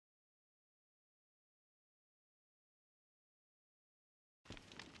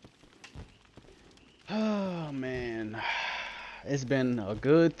Oh man, it's been a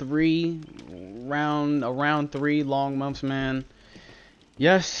good around 3 long months, man.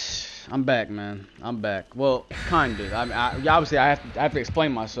 Yes, I'm back, man. I'm back. Well, kinda. Obviously, I have to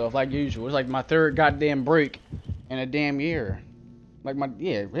explain myself like usual. It's like my third goddamn break in a damn year.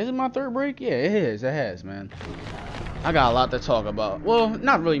 Yeah, is it my third break? Yeah, it is. It has, man. I got a lot to talk about. Well,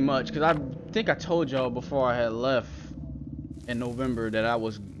 not really much, because I think I told y'all before I had left in November that I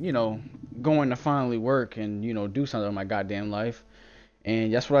was, going to finally work and, do something in my goddamn life.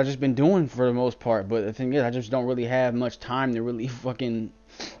 And that's what I just been doing for the most part. But the thing is, I just don't really have much time to really fucking,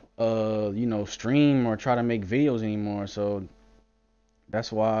 stream or try to make videos anymore. So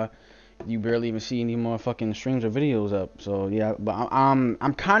that's why you barely even see any more fucking streams or videos up. So yeah, but I'm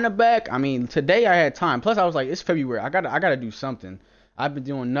kind of back. I mean, today I had time. Plus, I was like, it's February. I gotta do something. I've been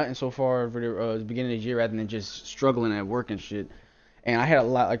doing nothing so far for the beginning of the year, rather than just struggling at work and shit. And I had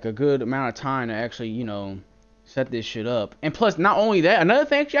a good amount of time to actually, set this shit up. And plus, not only that, another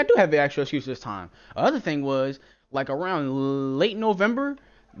thing, actually, I do have the actual excuse this time. Another thing was, like, around late November,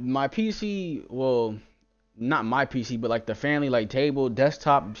 my PC, well, not my PC, but like the family, like, table,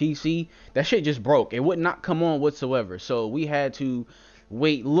 desktop PC, that shit just broke. It would not come on whatsoever. So we had to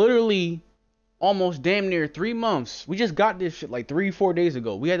wait literally almost damn near 3 months. We just got this shit like 3, 4 days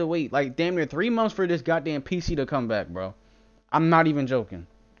ago. We had to wait like damn near 3 months for this goddamn PC to come back, bro. I'm not even joking.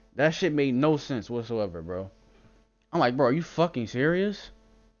 That shit made no sense whatsoever, bro. I'm like, bro, are you fucking serious?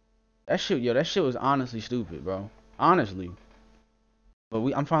 That shit was honestly stupid, bro. Honestly.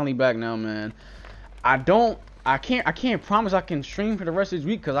 But I'm finally back now, man. I can't promise I can stream for the rest of this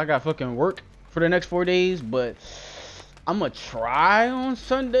week because I got fucking work for the next 4 days, but I'm gonna try on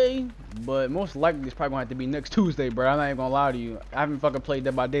Sunday, but most likely it's probably gonna have to be next Tuesday, bro. I'm not even gonna lie to you. I haven't fucking played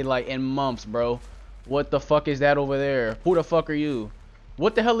Dead by Daylight in months, bro. What the fuck is that over there? Who the fuck are you?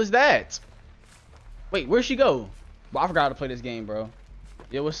 What the hell is that? Wait, where'd she go? Well, I forgot to play this game, bro.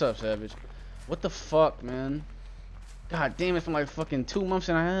 Yeah, what's up, Savage? What the fuck, man? God damn it, from like fucking 2 months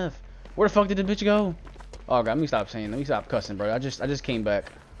and a half. Where the fuck did the bitch go? Oh god, let me stop saying. Let me stop cussing, bro. I just came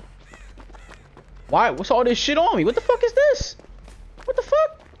back. Why? What's all this shit on me? What the fuck is this? What the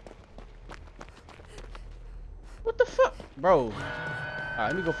fuck? What the fuck, bro? Alright,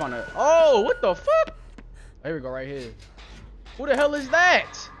 let me go find a. Oh, what the fuck? Here we go, right here. Who the hell is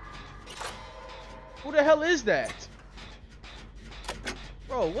that? Who the hell is that?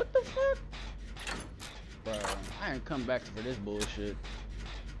 Bro, what the fuck? Bro, I ain't come back for this bullshit.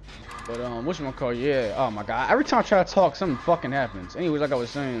 But whatchamacallit, yeah. Oh my god. Every time I try to talk, something fucking happens. Anyways, like I was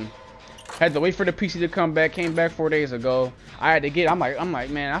saying, had to wait for the PC to come back. Came back 4 days ago. I had to get. I'm like,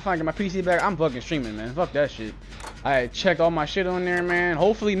 man, I finally get my PC back. I'm fucking streaming, man. Fuck that shit. I had checked all my shit on there, man.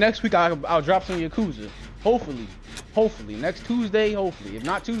 Hopefully next week I'll drop some Yakuza. Hopefully next Tuesday. Hopefully, if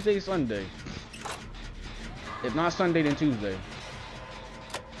not Tuesday, Sunday. If not Sunday, then Tuesday.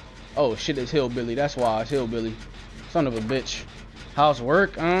 Oh shit, it's Hillbilly. That's why it's Hillbilly. Son of a bitch. How's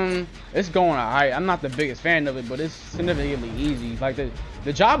work? It's going alright. I'm not the biggest fan of it, but it's significantly easy. Like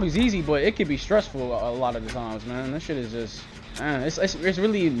the job is easy, but it can be stressful a lot of the times, man. That shit is just, it's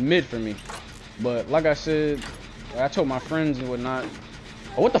really mid for me. But like I said, I told my friends and whatnot.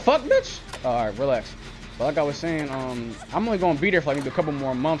 Oh, what the fuck, bitch? Alright, relax. But like I was saying, I'm only gonna be there for like maybe a couple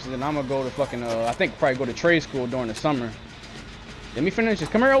more months, and then I'm gonna go to fucking, I think probably go to trade school during the summer. Let me finish this.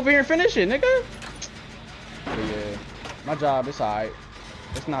 Come here over here and finish it, nigga. But yeah, my job, it's alright.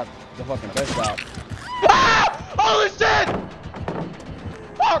 It's not the fucking best job. Ah! Holy shit!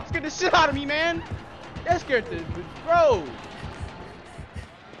 Fuck, scared the shit out of me, man. That scared the bro.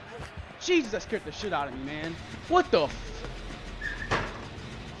 Jesus, that scared the shit out of me, man. What the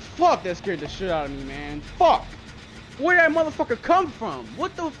fuck? That scared the shit out of me, man. Fuck. Where did that motherfucker come from?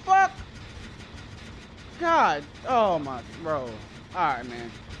 What the fuck? God. Oh my, bro. Alright, man.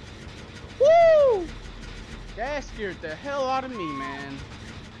 Woo! That scared the hell out of me, man.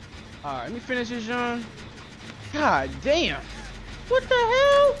 Alright, let me finish this, John. God damn. What the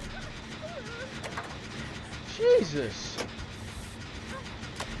hell? Jesus.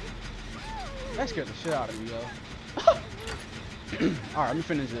 That scared the shit out of me, yo. Alright, let me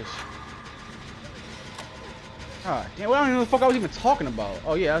finish this. God damn, well, I don't even know what the fuck I was even talking about.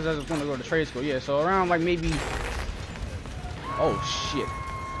 Oh yeah, I was gonna go to trade school. Yeah, so around like maybe. Oh shit.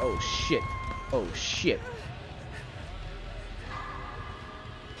 Oh shit. Oh shit.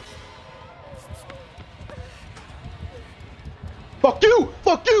 Fuck you!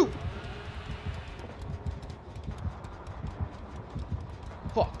 Fuck you!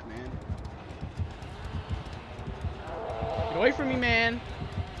 Fuck, man. Get away from me, man.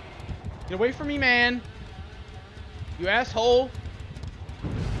 Get away from me, man. You asshole.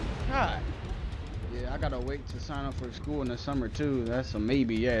 God. Yeah, gotta wait to sign up for school in the summer too. That's a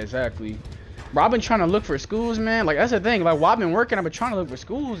maybe. Yeah, exactly. Bro, I've been trying to look for schools, man. Like, that's the thing. Like, while I've been working, I've been trying to look for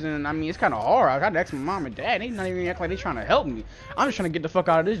schools, and I mean, it's kind of hard. I got to ask my mom and dad. They not even act like they trying to help me. I'm just trying to get the fuck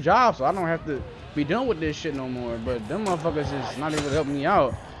out of this job so I don't have to be done with this shit no more. But them motherfuckers is not able to help me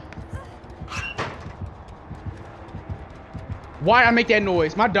out. Why I make that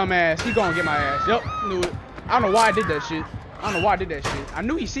noise? My dumb ass. He gonna get my ass. Yup, knew it. I don't know why I did that shit. I don't know why I did that shit. I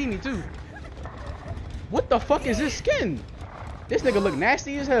knew he see me too. What the fuck is this skin? This nigga look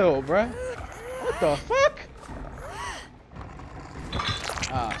nasty as hell, bruh. What the fuck?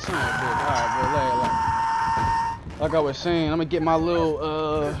 Ah, son of a bitch. Alright, bro, like I was saying, I'm gonna get my little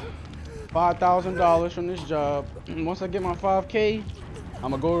 $5,000 from this job. Once I get my 5K,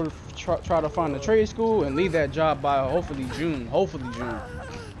 I'm gonna go try to find a trade school and leave that job by hopefully June. Hopefully June.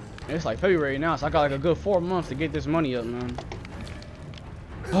 And it's like February now, so I got like a good 4 months to get this money up, man.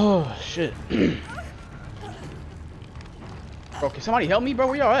 Oh shit. Bro, can somebody help me, bro?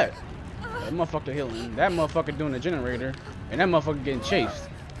 Where y'all at? That motherfucker healing. That motherfucker doing the generator. And that motherfucker getting chased.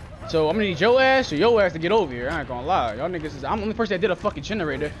 So I'm gonna need your ass or your ass to get over here. I ain't gonna lie. Y'all niggas is, I'm the only person that did a fucking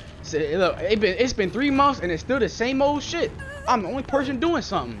generator. So, look, it's been 3 months and it's still the same old shit. I'm the only person doing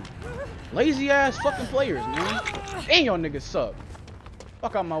something. Lazy ass fucking players, man. And y'all niggas suck.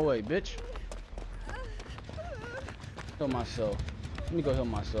 Fuck out my way, bitch. Heal myself. Let me go heal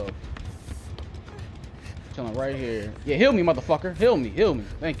myself. Chilling right here. Yeah, heal me, motherfucker. Heal me, heal me.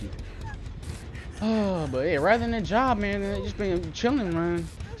 Thank you. Oh, but yeah, rather than a job, man, I just been chilling, man.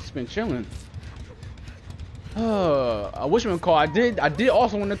 Just been chilling. I wish I would call. I did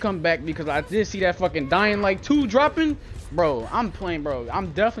also want to come back because I did see that fucking Dying Light 2 dropping. Bro, I'm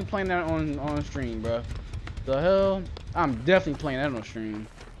definitely playing that on stream, bro. The hell? I'm definitely playing that on stream.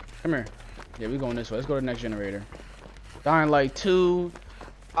 Come here. Yeah, we going this way. Let's go to the next generator. Dying Light 2.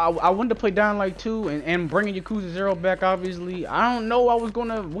 I wanted to play Dying Light 2 and bringing Yakuza 0 back, obviously. I don't know I was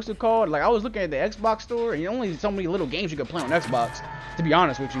gonna, what's it called? Like, I was looking at the Xbox store, and only so many little games you could play on Xbox, to be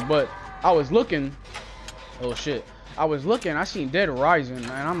honest with you. But I was looking, oh shit. I was looking, I seen Dead Rising,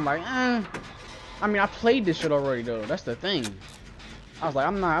 and I'm like, I mean, I played this shit already, though. That's the thing. I was like,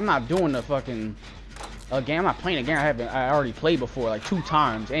 I'm not doing the fucking game. I'm not playing a game I already played before, like 2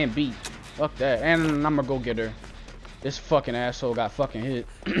 times, and beat. Fuck that. And I'm gonna go get her. This fucking asshole got fucking hit.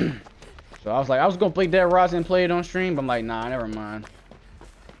 So I was like, I was gonna play Dead Rising and play it on stream, but I'm like, nah, never mind.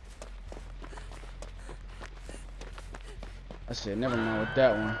 I said, never mind with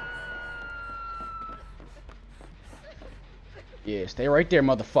that one. Yeah, stay right there,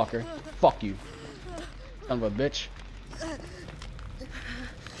 motherfucker. Fuck you. Son of a bitch.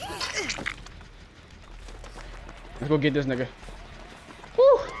 Let's go get this nigga.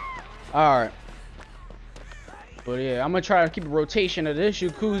 Woo! Alright. But yeah, I'm gonna try to keep a rotation of this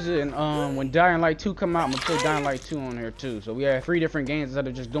Yakuza, and when Dying Light 2 come out, I'm gonna play Dying Light 2 on here too. So we have 3 different games instead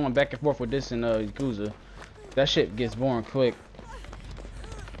of just going back and forth with this and Yakuza. That shit gets boring quick.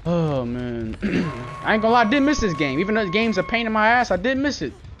 Oh man. I ain't gonna lie, I did miss this game. Even though the game's a pain in my ass, I did miss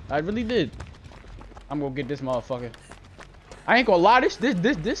it. I really did. I'm gonna get this motherfucker. I ain't gonna lie,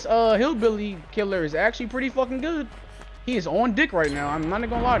 this hillbilly killer is actually pretty fucking good. He is on dick right now. I'm not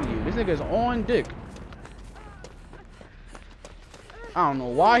gonna lie to you. This nigga is on dick. I don't know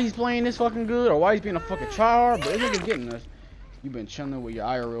why he's playing this fucking good or why he's being a fucking tryhard, but this nigga's getting us. You been chilling with your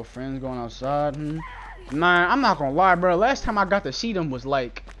IRL friends going outside, Man, I'm not gonna lie, bro. Last time I got to see them was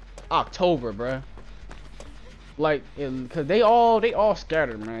like October, bro. Like, cause they all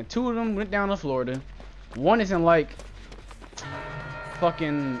scattered, man. 2 of them went down to Florida. One is in like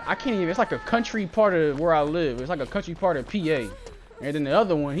fucking, I can't even. It's like a country part of where I live. It's like a country part of PA. And then the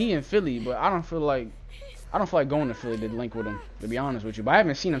other one, he in Philly, but I don't feel like going to Philly to link with him, to be honest with you. But I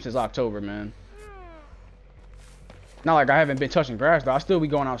haven't seen him since October, man. Not like I haven't been touching grass, though. I still be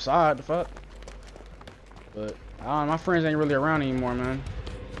going outside, the fuck. But my friends ain't really around anymore, man.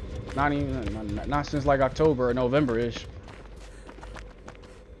 Not since like October or November-ish.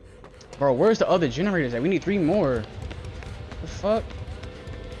 Bro, where's the other generators at? We need 3 more. The fuck?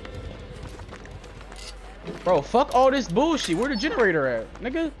 Bro, fuck all this bullshit. Where the generator at,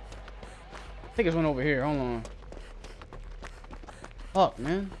 nigga? I think it's one over here. Hold on. Fuck,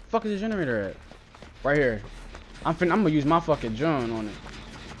 man. Fuck is the generator at? Right here. I'm gonna use my fucking John on it.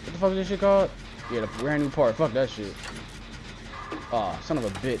 What the fuck is this shit called? Yeah, the brand new part. Fuck that shit. Aw, son of a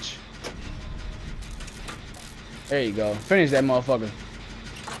bitch. There you go. Finish that motherfucker.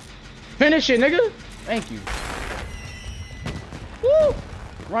 Finish it, nigga. Thank you. Woo!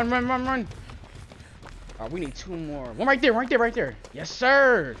 Run, run, run, run. Alright, we need 2 more. One right there, right there, right there. Yes,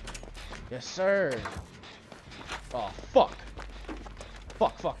 sir. Yes, sir. Oh, fuck.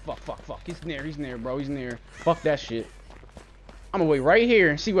 Fuck, fuck, fuck, fuck, fuck. He's near, bro. He's near. Fuck that shit. I'm gonna wait right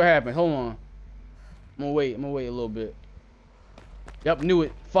here and see what happens. Hold on. I'm gonna wait a little bit. Yep, knew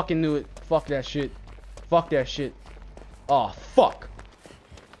it. Fucking knew it. Fuck that shit. Fuck that shit. Oh, fuck.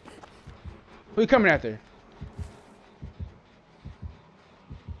 Who you coming after?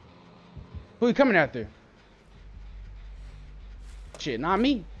 Who you coming after? Shit, not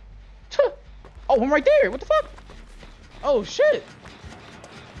me. Oh, I'm right there. What the fuck? Oh, shit.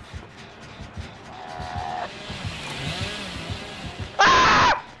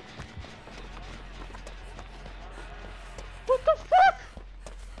 Ah! What the fuck?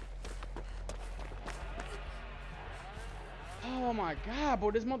 Oh my god, bro.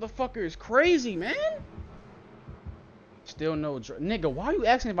 This motherfucker is crazy, man. Still no nigga, why are you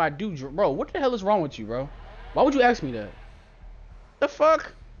asking if I do bro, what the hell is wrong with you, bro? Why would you ask me that? The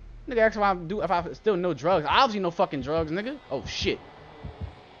fuck? Nigga ask if I still know drugs. I obviously know fucking drugs, nigga. Oh shit.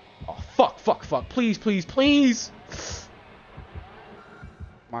 Oh fuck, fuck, fuck. Please, please, please.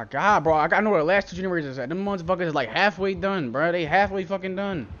 My god, bro. I know where the last 2 generators is at. Them motherfuckers is like halfway done, bro. They halfway fucking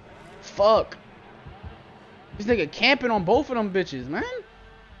done. Fuck. This nigga camping on both of them bitches, man.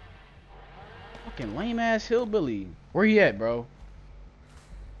 Fucking lame ass hillbilly. Where he at, bro?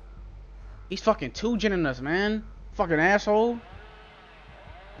 He's fucking 2-genning us, man. Fucking asshole.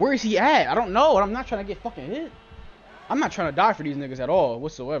 Where is he at? I don't know. I'm not trying to get fucking hit. I'm not trying to die for these niggas at all,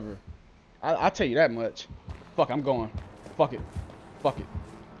 whatsoever. I'll tell you that much. Fuck, I'm going. Fuck it. Fuck it.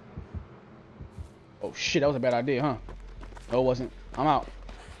 Oh shit, that was a bad idea, huh? No, it wasn't. I'm out.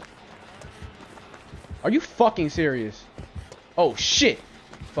 Are you fucking serious? Oh shit.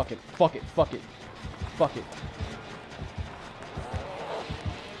 Fuck it. Fuck it. Fuck it. Fuck it.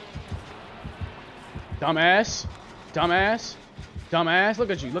 Dumbass. Dumbass. Dumbass. Look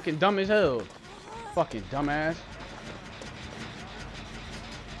at you. Looking dumb as hell. Fucking dumbass.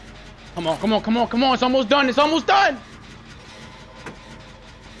 Come on, come on, come on, come on. It's almost done. It's almost done.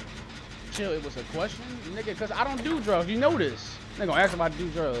 Chill. It was a question, nigga, because I don't do drugs. You know this. They're gonna ask if I do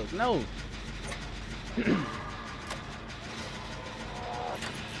drugs. No.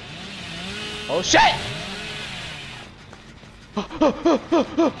 Oh shit!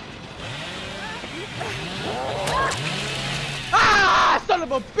 Ah, son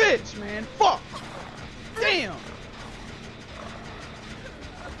of a bitch, man. Fuck. Damn.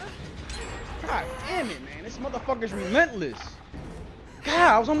 God damn it, man. This motherfucker's relentless. God,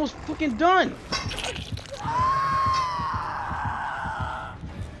 I was almost fucking done.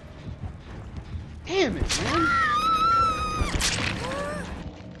 Damn it, man.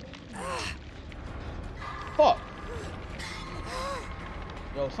 Fuck.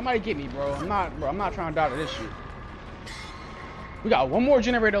 Yo, somebody get me, bro. I'm not trying to die to this shit. We got one more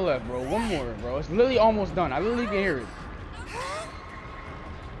generator left, bro. One more, bro. It's literally almost done. I literally can hear it.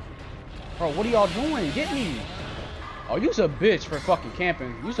 Bro, what are y'all doing? Get me. Oh, you's a bitch for fucking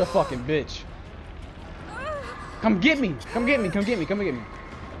camping. You's a fucking bitch. Come get me. Come get me. Come get me. Come get me.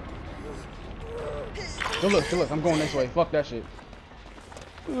 Good look. Good look. I'm going this way. Fuck that shit.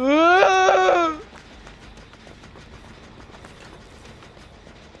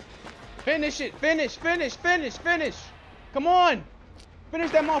 Finish it. Finish. Finish. Finish. Finish. Come on.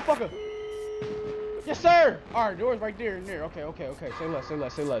 Finish that motherfucker. Yes, sir. All right, door's right there and there. Okay, okay, okay. Say less. Say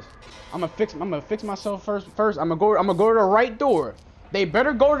less. Say less. I'm gonna fix myself first. I'm gonna go to the right door. They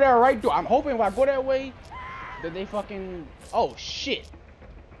better go to that right door. I'm hoping if I go that way, that they fucking. Oh shit.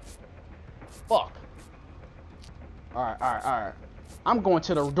 Fuck. All right, all right, all right. I'm going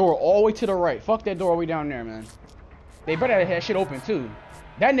to the door all the way to the right. Fuck that door all the way down there, man. They better have that shit open too.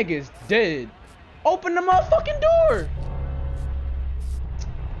 That nigga is dead. Open the motherfucking door.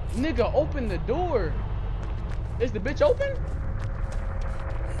 Nigga, open the door. Is the bitch open?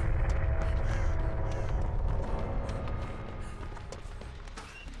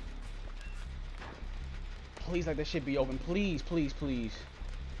 Please let that shit be open. Please, please, please.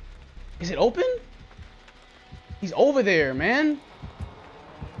 Is it open? He's over there, man.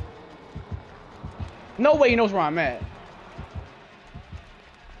 No way he knows where I'm at.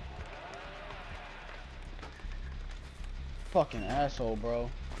 Fucking asshole, bro.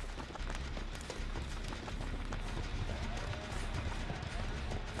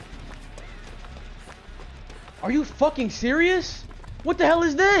 Are you fucking serious? What the hell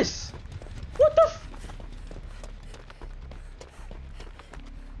is this? What the f—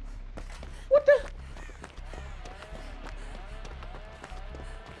 What the—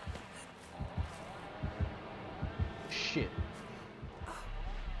 Shit.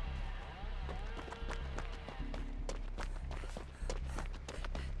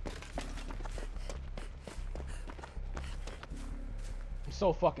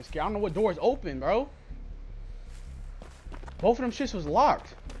 so fucking scared. I don't know what door's open, bro. Both of them shits was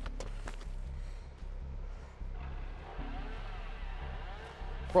locked.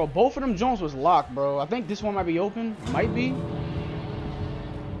 Bro, both of them joints was locked, bro. I think this one might be open. Might be.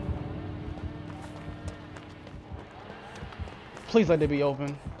 Please let it be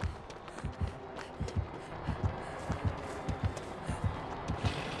open.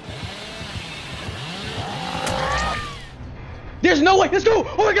 There's no way. Let's go.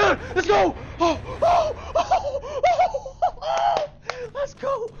 Oh my god. Let's go. Oh. Let's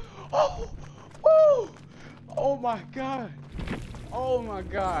go. Oh my god. Oh my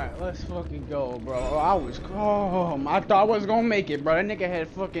god. Let's fucking go, bro. I thought I wasn't gonna make it, bro. That nigga had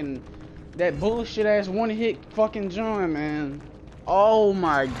fucking that bullshit ass one hit fucking joint, man. Oh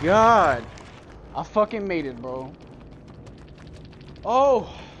my god. I fucking made it, bro.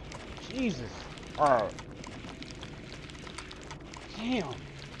 Oh, Jesus. Alright. Damn.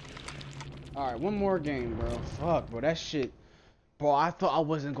 Alright, one more game, bro. Fuck, bro. That shit. Bro, I thought I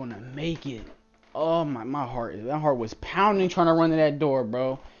wasn't gonna make it. Oh my heart. That heart was pounding trying to run to that door,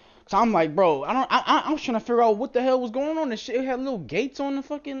 bro. So I'm like, bro, I was trying to figure out what the hell was going on. The shit it had little gates on the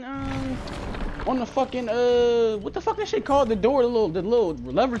fucking what the fuck that shit called? The door, the little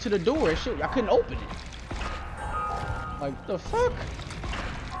lever to the door and shit. I couldn't open it. Like, what the fuck?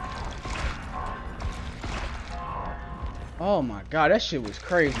 Oh my god, that shit was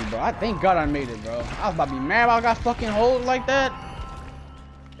crazy, bro. I thank God I made it, bro. I was about to be mad if I got fucking hold like that.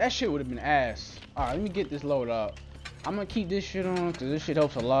 That shit would have been ass. Alright, let me get this load up. I'm gonna keep this shit on because this shit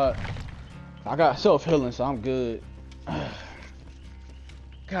helps a lot. I got self-healing, so I'm good.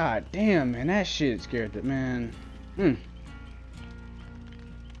 God damn, man, that shit scared the man.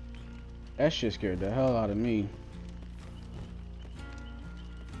 That shit scared the hell out of me.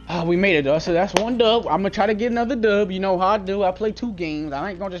 Oh, we made it though, so that's one dub. I'm gonna try to get another dub. You know how I do. I play 2 games.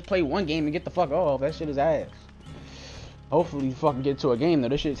 I ain't gonna just play 1 game and get the fuck off. That shit is ass. Hopefully you fucking get to a game though.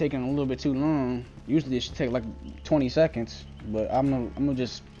 This shit taking a little bit too long. Usually it should take like 20 seconds. But I'm gonna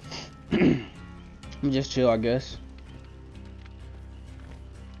just just chill, I guess.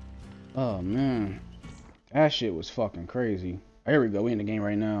 Oh man. That shit was fucking crazy. Here we go, we in the game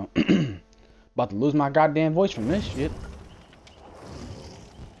right now. About to lose my goddamn voice from this shit.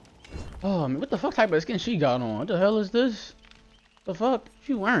 Oh man, what the fuck type of skin she got on? What the hell is this? The fuck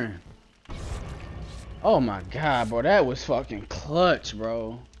she wearing? Oh my god, bro, that was fucking clutch,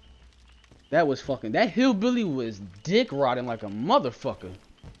 bro. That was fucking, that hillbilly was dick rotting like a motherfucker.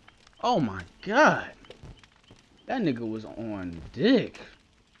 Oh my god. That nigga was on dick.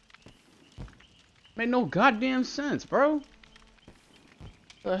 Made no goddamn sense, bro.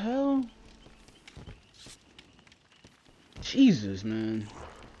 The hell? Jesus, man.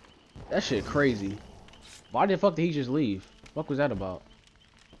 That shit crazy. Why the fuck did he just leave? What was that about?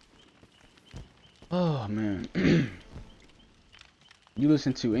 Oh man. You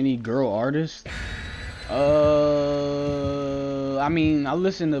listen to any girl artist? I mean, I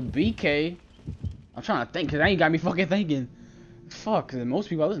listen to BK. I'm trying to think, cause that ain't got me fucking thinking. Fuck, cause most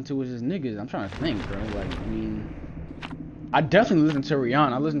people I listen to is just niggas. I'm trying to think, bro. Like, I mean, I definitely listen to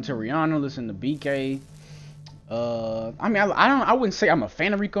Rihanna. I listen to Rihanna. Listen to BK. I mean, I wouldn't say I'm a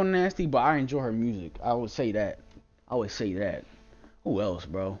fan of Rico Nasty, but I enjoy her music. I would say that. I would say that. Who else,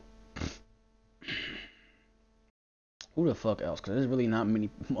 bro? Who the fuck else? Cause there's really not many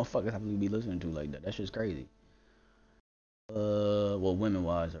motherfuckers I really be listening to like that. That shit's crazy. Well,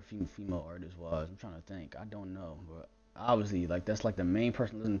 women-wise or female artist-wise, I'm trying to think. I don't know, but obviously, like that's like the main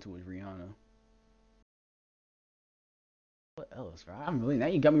person listening to is Rihanna. What else, bro? I'm really, now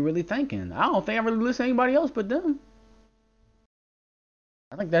you got me really thinking. I don't think I really listen to anybody else but them.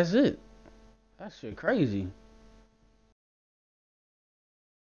 I think that's it. That shit crazy.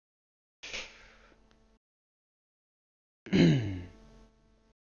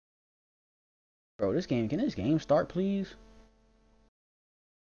 Bro, this game, can this game start, please?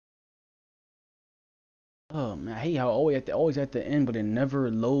 Oh man, I hate how always at the end, but it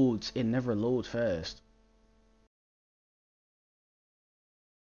never loads. It never loads fast.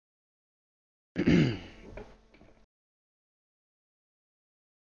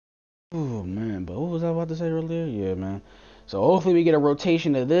 Oh man, but what was I about to say earlier? Yeah, man. So hopefully we get a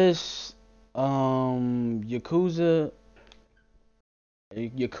rotation of this, Yakuza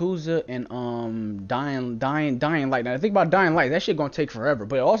and Dying Light. Now the thing about Dying Light, that shit gonna take forever.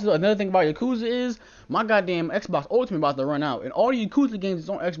 But also another thing about Yakuza is my goddamn Xbox Ultimate about to run out, and all the Yakuza games is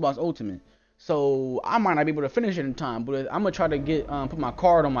on Xbox Ultimate. So I might not be able to finish it in time, but I'm gonna try to get put my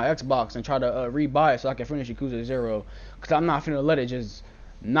card on my Xbox and try to rebuy it so I can finish Yakuza 0. Cause I'm not finna let it just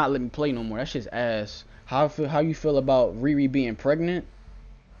not let me play no more. That shit's ass. How you feel about Riri being pregnant?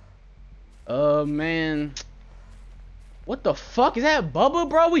 Man. What the fuck? Is that Bubba,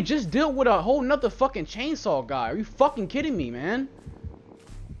 bro? We just dealt with a whole nother fucking chainsaw guy. Are you fucking kidding me, man?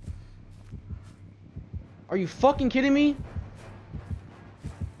 Are you fucking kidding me?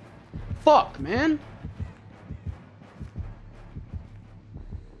 Fuck, man.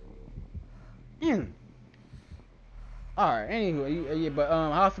 Man. Alright, anyway, yeah, but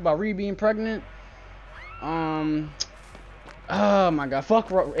how I feel about Ree being pregnant? Oh my god, fuck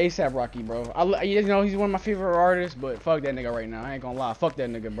ASAP Rocky, bro. You know, he's one of my favorite artists, but fuck that nigga right now. I ain't gonna lie, fuck that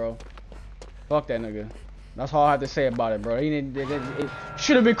nigga, bro. Fuck that nigga. That's all I have to say about it, bro. It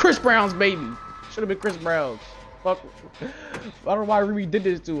should have been Chris Brown's baby. Should have been Chris Brown's. Fuck. I don't know why Ree did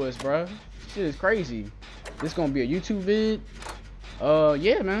this to us, bro. Shit is crazy. This gonna be a YouTube vid.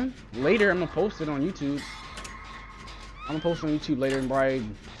 Yeah, man. Later, I'm gonna post it on YouTube. I'm gonna post it on YouTube later, probably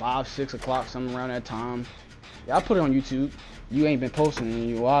 5, 6 o'clock, something around that time. Yeah, I'll put it on YouTube. You ain't been posting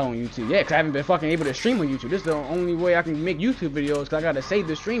in a while on YouTube. Yeah, because I haven't been fucking able to stream on YouTube. This is the only way I can make YouTube videos, because I got to save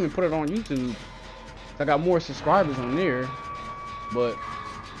the stream and put it on YouTube. I got more subscribers on there. But,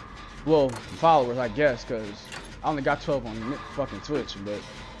 well, followers, I guess, because I only got 12 on fucking Twitch. But,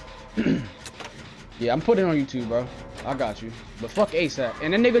 yeah, I'm putting it on YouTube, bro. I got you. But fuck ASAP.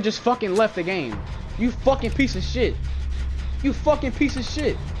 And the nigga just fucking left the game. You fucking piece of shit. You fucking piece of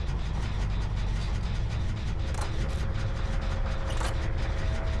shit.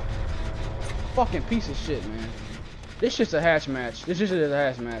 Fucking piece of shit, man. This shit's a hatch match. This shit is a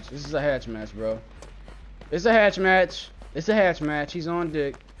hatch match. This is a hatch match, bro. It's a hatch match. It's a hatch match. He's on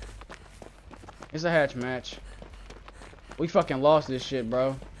dick. It's a hatch match. We fucking lost this shit,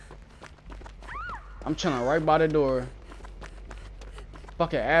 bro. I'm chilling right by the door.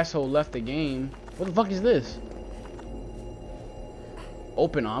 Fucking asshole left the game. What the fuck is this?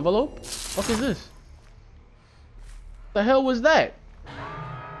 Open envelope? What is this? The hell was that?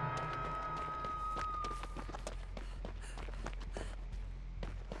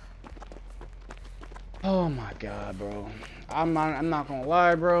 Oh my god, bro. I'm not gonna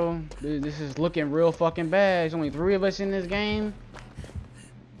lie, bro. This is looking real fucking bad. There's only 3 of us in this game.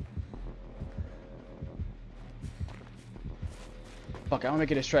 Fuck it, I'll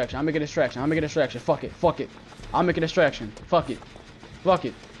make a distraction. I'll make a distraction. I'll make a distraction. Fuck it. Fuck it. I'll make a distraction. Fuck it. Fuck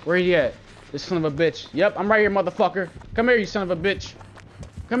it. Where he at? This son of a bitch. Yep, I'm right here, motherfucker. Come here, you son of a bitch.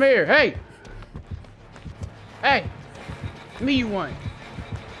 Come here. Hey! Hey! Me, you want.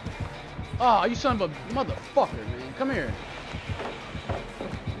 Oh, you son of a motherfucker, man. Come here.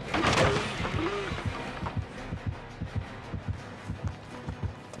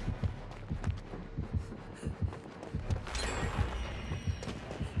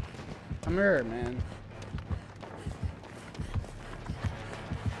 Come here, man.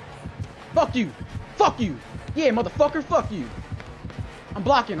 Fuck you. Fuck you. Yeah, motherfucker. Fuck you. I'm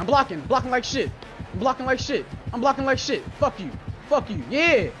blocking. I'm blocking. Blocking like shit. I'm blocking like shit. I'm blocking like shit. Fuck you. Fuck you.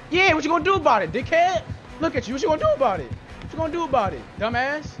 Yeah. Yeah, what you gonna do about it, dickhead? Look at you. What you gonna do about it? What you gonna do about it,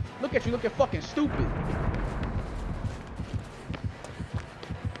 dumbass? Look at you looking fucking stupid.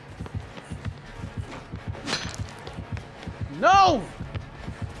 No!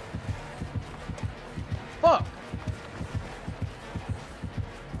 Fuck.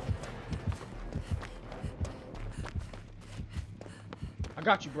 I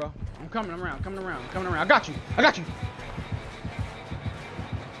got you, bro. I'm coming around, coming around, coming around. I got you. I got you.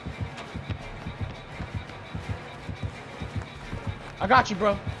 I got you,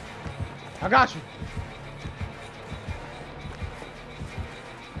 bro. I got you.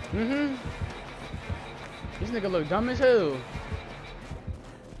 Mm-hmm. This nigga look dumb as hell.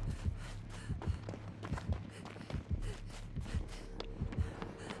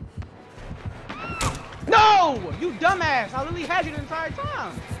 No! You dumbass! I literally had you the entire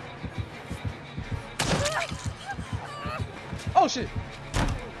time. Oh shit!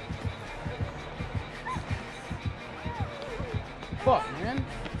 Fuck, man.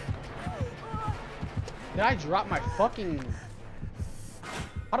 Did I drop my fucking...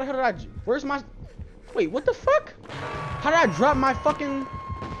 How the hell did I... Where's my... Wait, what the fuck? How did I drop my fucking...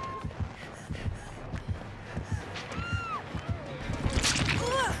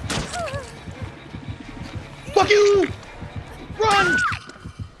 Fuck you! Run!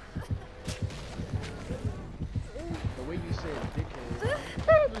 The way you said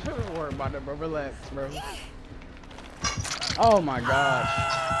dickhead. Don't worry about it, bro. Relax, bro. Oh my gosh.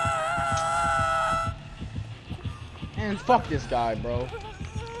 And fuck this guy, bro.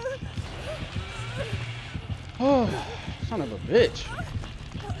 Oh, son of a bitch.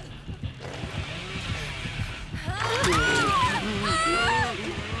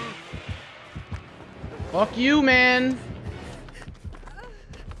 Fuck you, man.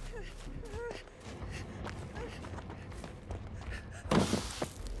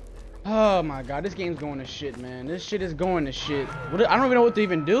 Oh my god, this game's going to shit, man. This shit is going to shit. I don't even know what to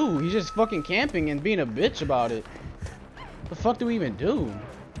even do. He's just fucking camping and being a bitch about it. What the fuck do we even do?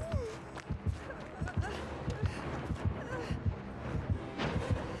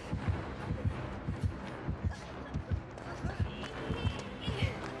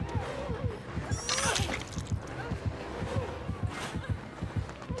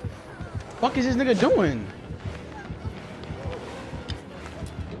 Fuck is this nigga doing?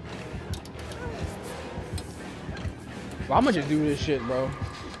 Well, I'ma just do this shit, bro.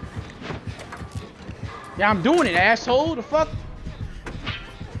 Yeah, I'm doing it, asshole. The fuck?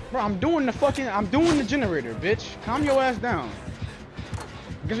 Bro, I'm doing the generator, bitch. Calm your ass down.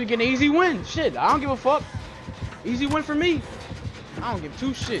 Guess we get an easy win. Shit, I don't give a fuck. Easy win for me. I don't give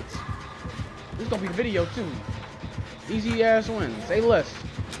two shits. This is gonna be the video, too. Easy ass win. Say less.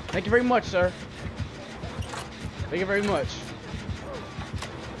 Thank you very much, sir. Thank you very much.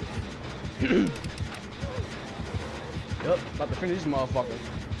 Yup, about to finish this motherfucker.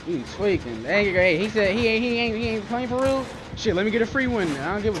 He's tweaking. Hey, he said he ain't playing for real. Shit, let me get a free win.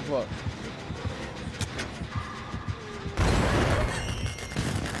 I don't give a fuck.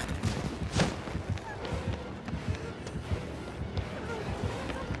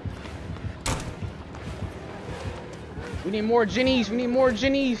 We need more Jennies. We need more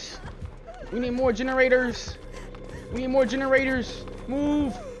Jennies. We need more generators. We need more generators.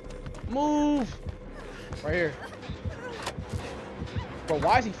 Move. Move. Right here. Bro,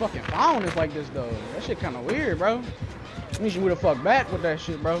 why is he fucking following us like this, though? That shit kind of weird, bro. You need to move the fuck back with that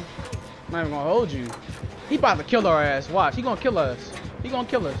shit, bro. I'm not even gonna hold you. He about to kill our ass. Watch. He gonna kill us. He gonna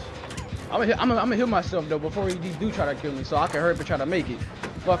kill us. I'm gonna heal myself, though, before he do try to kill me, so I can hurry up and try to make it.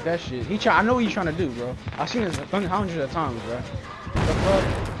 Fuck that shit. I know what he's trying to do, bro. I've seen this hundreds of times, bro. What the fuck?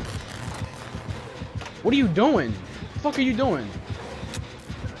 What are you doing? What the fuck are you doing?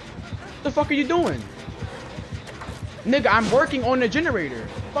 What the fuck are you doing? Nigga, I'm working on the generator.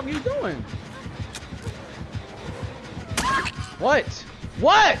 What the fuck are you doing? What?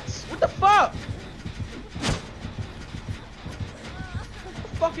 What? What the fuck? What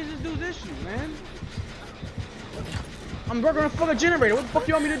the fuck is this dude's issue, man? I'm working on a fucking generator. What the fuck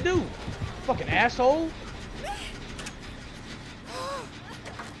you want me to do? Fucking asshole.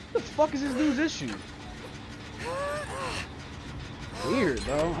 What the fuck is this dude's issue? Weird,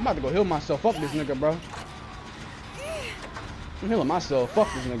 bro. I'm about to go heal myself up this nigga, bro. I'm healing myself.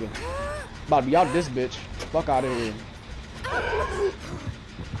 Fuck this nigga. About to be out this bitch. Fuck out of here.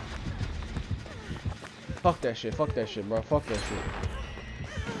 Fuck that shit. Fuck that shit, bro. Fuck that shit.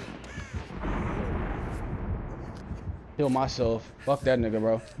 Heal myself. Fuck that nigga,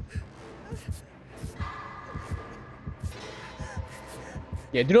 bro.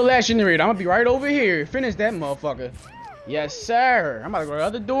 Yeah, do the last generator. I'm gonna be right over here. Finish that motherfucker. Yes, sir. I'm about to go to the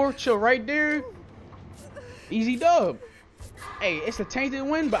other door. Chill right there. Easy dub. Hey, it's a tainted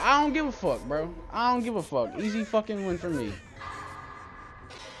win, but I don't give a fuck, bro. I don't give a fuck. Easy fucking win for me.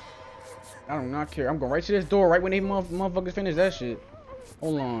 I do not care. I'm going right to this door right when they motherfuckers finish that shit.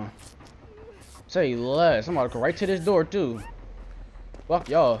 Hold on. Say less. I'm about to go right to this door, too. Fuck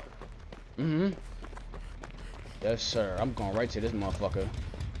y'all. Yes, sir. I'm going right to this motherfucker.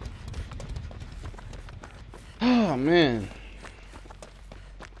 Oh, man.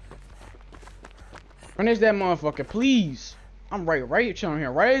 Finish that motherfucker, please. I'm right chilling here,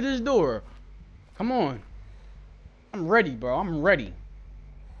 right at this door. Come on. I'm ready, bro. I'm ready.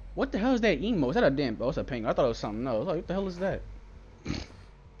 What the hell is that emo? Is that a damn... Oh, it's a penguin. I thought it was something else. Like, what the hell is that?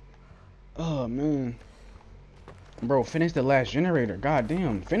 Oh, man. Bro, finish the last generator. God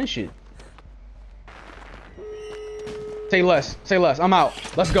damn. Finish it. Say less. Say less. I'm out.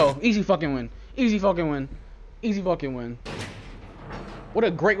 Let's go. Easy fucking win. Easy fucking win. Easy fucking win. What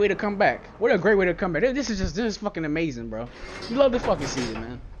a great way to come back. What a great way to come back. This is fucking amazing, bro. You love to fucking see it,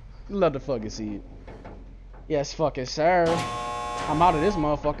 man. You love to fucking see it. Yes, fucking sir. I'm out of this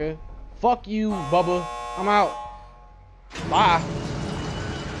motherfucker. Fuck you, Bubba. I'm out. Bye.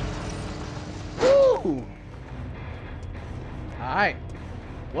 Woo. Alright.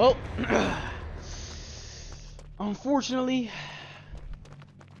 Well, unfortunately,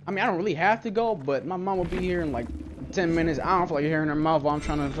 I mean, I don't really have to go, but my mom will be here in like 10 minutes. I don't feel like hearing her mouth while I'm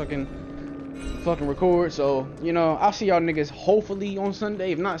trying to fucking record. So, you know, I'll see y'all niggas hopefully on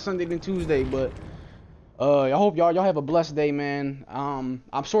Sunday. If not Sunday, then Tuesday. But I hope y'all have a blessed day, man.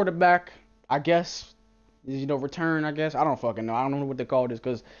 I'm sort of back, I guess. You know, return, I guess. I don't fucking know. I don't know what they call this,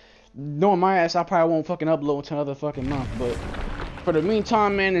 because knowing my ass, I probably won't fucking upload until another fucking month. But for the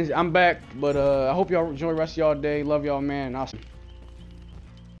meantime, man, I'm back. But I hope y'all enjoy the rest of y'all day. Love y'all, man. Awesome.